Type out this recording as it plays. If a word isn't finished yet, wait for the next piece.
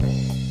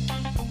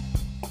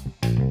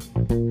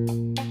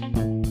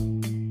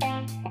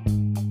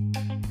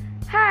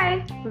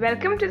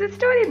Welcome to the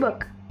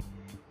Storybook.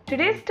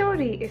 Today's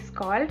story is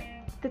called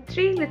The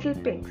Three Little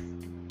Pigs.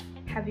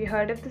 Have you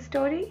heard of the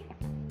story?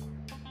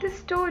 This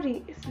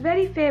story is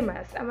very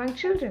famous among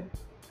children.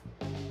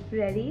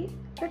 Ready?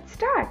 Let's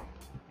start.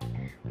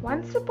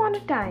 Once upon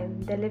a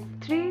time, there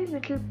lived three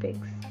little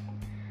pigs.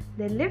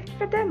 They lived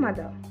with their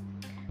mother.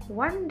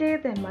 One day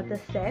their mother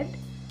said,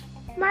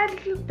 "My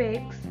little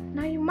pigs,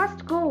 now you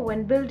must go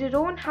and build your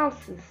own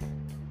houses."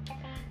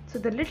 So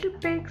the little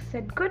pigs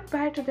said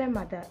goodbye to their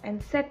mother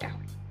and set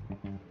out.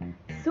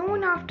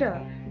 Soon after,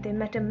 they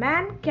met a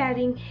man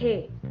carrying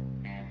hay.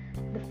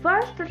 The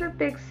first little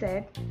pig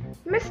said,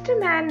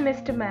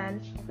 Mr. Man,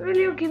 will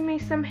you give me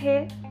some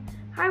hay?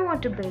 I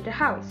want to build a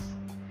house."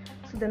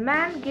 So the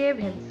man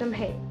gave him some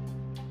hay.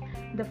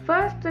 The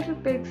first little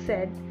pig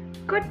said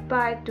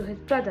goodbye to his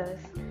brothers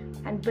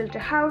and built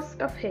a house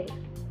of hay.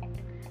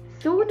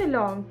 Soon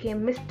along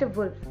came Mr.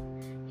 Wolf.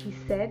 He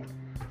said,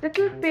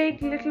 little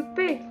pig,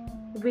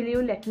 will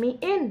you let me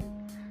in?"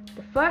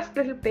 The first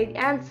little pig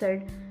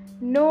answered,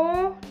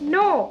 "No,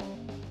 no."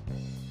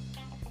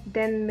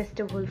 Then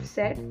Mr. Wolf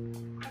said,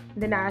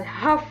 "Then I'll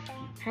huff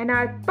and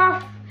I'll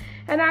puff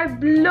and I'll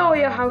blow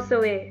your house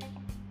away."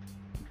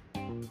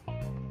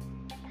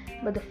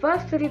 But the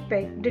first little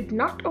pig did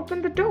not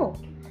open the door.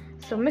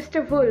 So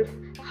Mr. Wolf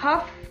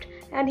huffed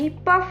and he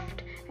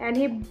puffed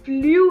and he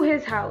blew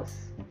his house.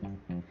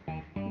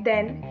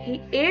 Then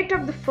he ate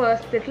up the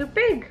first little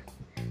pig.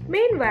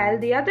 Meanwhile,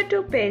 the other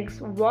two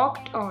pigs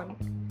walked on.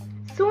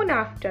 Soon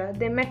after,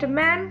 they met a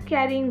man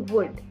carrying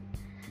wood.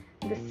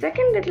 The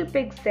second little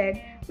pig said,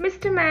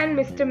 Mr.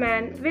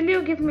 Man, will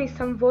you give me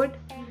some wood?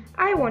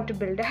 I want to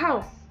build a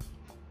house."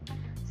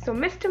 So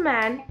Mr.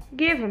 Man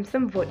gave him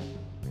some wood.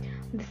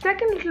 The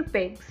second little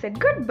pig said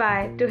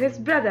goodbye to his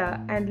brother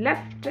and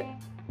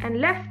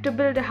left to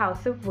build a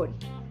house of wood.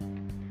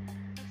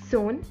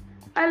 Soon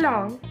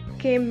along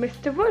came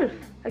Mr. Wolf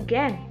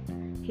again.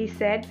 He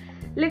said,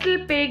 little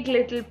pig,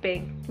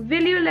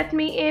 will you let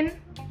me in?"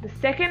 The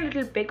second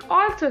little pig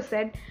also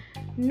said,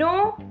 "No,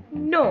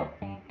 no."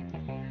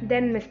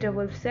 Then Mr.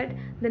 Wolf said,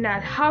 "Then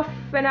I'll huff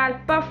and I'll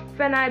puff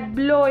and I'll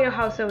blow your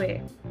house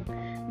away."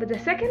 But the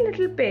second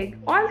little pig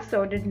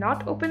also did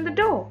not open the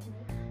door.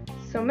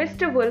 So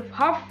Mr. Wolf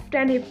huffed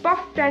and he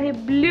puffed and he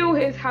blew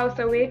his house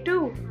away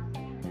too.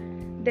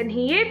 Then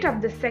he ate up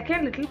the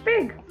second little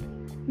pig.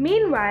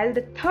 Meanwhile,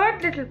 the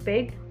third little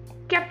pig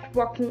kept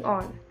walking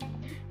on.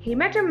 He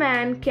met a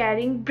man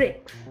carrying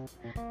bricks.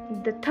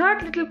 The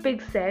third little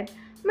pig said,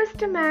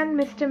 Mr.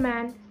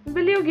 Man,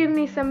 will you give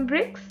me some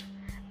bricks?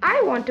 I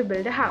want to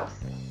build a house."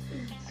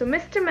 So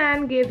Mr.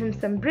 Man gave him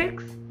some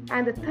bricks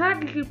and the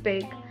third little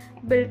pig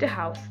built a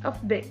house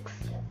of bricks.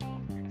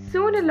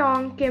 Soon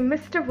along came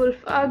Mr. Wolf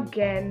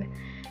again.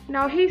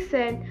 Now he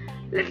said,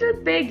 little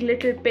pig,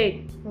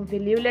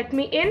 will you let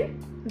me in?"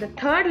 The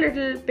third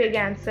little pig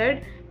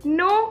answered,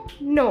 "No,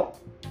 no."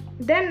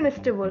 Then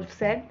Mr. Wolf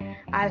said,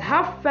 "I'll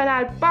huff and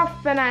I'll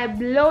puff and I'll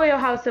blow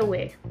your house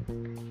away."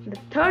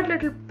 The third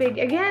little pig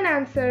again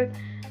answered,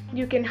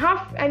 "You can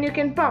huff and you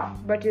can puff,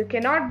 but you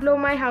cannot blow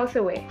my house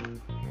away."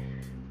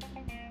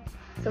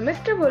 So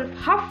Mr. Wolf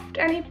huffed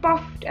and he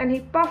puffed and he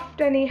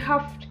puffed and he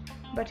huffed,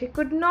 but he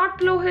could not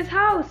blow his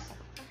house.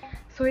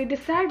 So he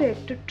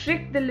decided to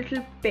trick the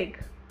little pig.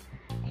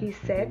 He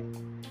said,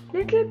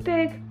 "Little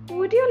pig,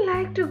 would you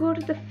like to go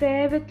to the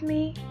fair with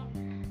me?"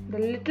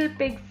 The little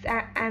pig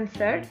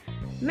answered,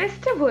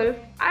 "Mr.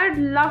 Wolf, I'd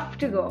love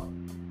to go.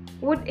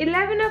 Would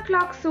 11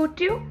 o'clock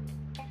suit you?"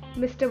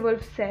 Mr.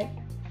 Wolf said,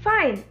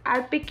 "Fine,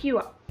 I'll pick you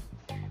up."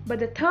 But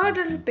the third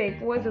little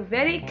pig was a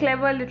very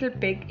clever little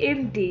pig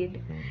indeed.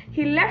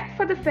 He left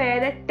for the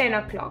fair at 10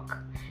 o'clock.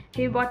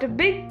 He bought a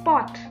big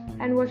pot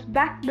and was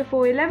back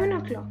before 11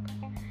 o'clock.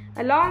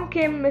 Along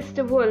came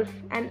Mr. Wolf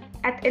and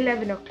at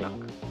 11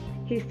 o'clock.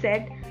 He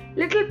said,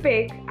 "Little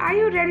pig, are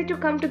you ready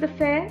to come to the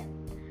fair?"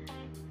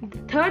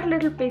 The third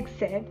little pig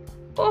said,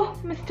 "Oh,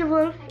 Mr.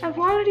 Wolf,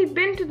 I've already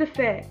been to the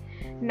fair."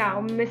 Now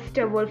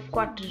Mr. Wolf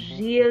got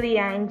really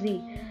angry.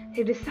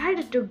 He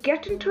decided to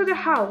get into the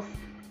house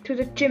to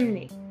the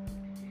chimney.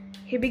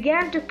 He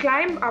began to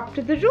climb up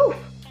to the roof,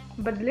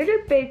 but the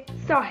little pig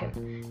saw him.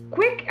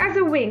 Quick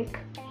as a wink,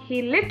 he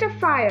lit a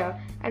fire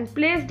and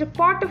placed a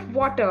pot of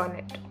water on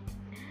it.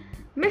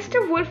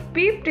 Mr. Wolf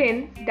peeped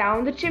in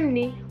down the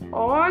chimney.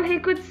 All he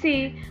could see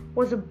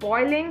was a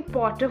boiling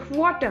pot of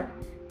water.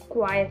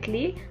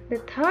 Quietly,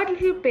 the third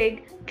little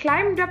pig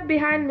climbed up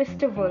behind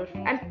Mr. Wolf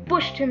and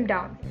pushed him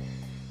down.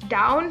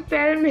 Down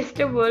fell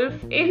Mr. Wolf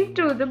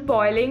into the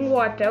boiling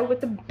water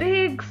with a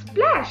big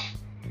splash.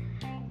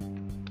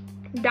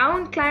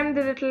 Down climbed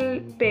the little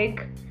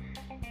pig.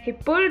 He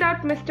pulled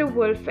out Mr.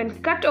 Wolf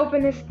and cut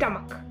open his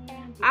stomach.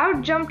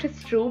 Out jumped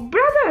his two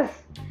brothers.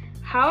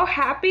 How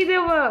happy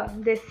they were,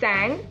 they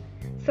sang.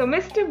 So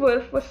Mr.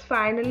 Wolf was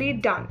finally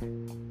done.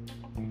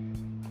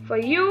 For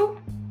you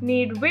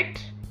need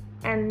wit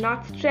and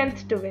not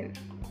strength to win.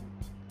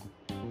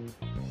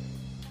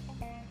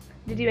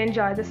 Did you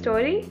enjoy the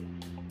story?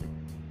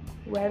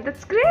 Well,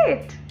 that's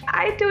great.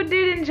 I too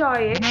did enjoy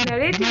it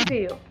narrating to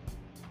you.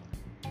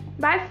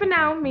 Bye for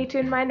now. Meet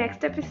you in my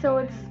next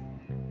episodes.